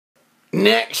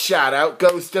Next shout out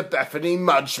goes to Bethaney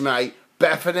Mudge, mate.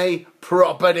 Bethaney,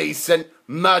 proper decent.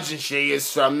 Mudge, and she is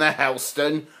from the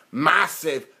Helston.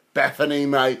 Massive Bethaney,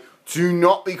 mate. Do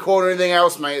not be calling anything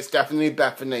else, mate. It's definitely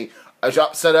Bethaney. As you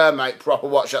upset her, mate, proper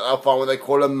watch out. They'll find what they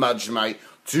call a Mudge, mate.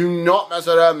 Do not mess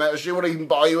with her, mate, or she will even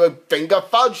buy you a finger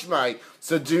fudge, mate.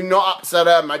 So do not upset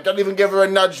her, mate. Don't even give her a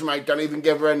nudge, mate. Don't even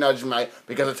give her a nudge, mate.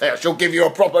 Because I tell you, she'll give you a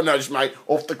proper nudge, mate,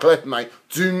 off the cliff, mate.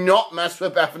 Do not mess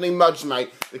with Bethaney Mudge,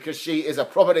 mate, because she is a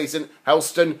proper decent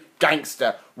Helston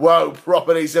gangster. Whoa,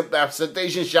 proper decent Beth. So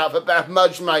decent shout for Beth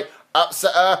Mudge, mate.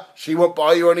 Upset her, she won't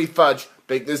buy you any fudge.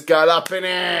 Beat this girl up in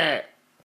it.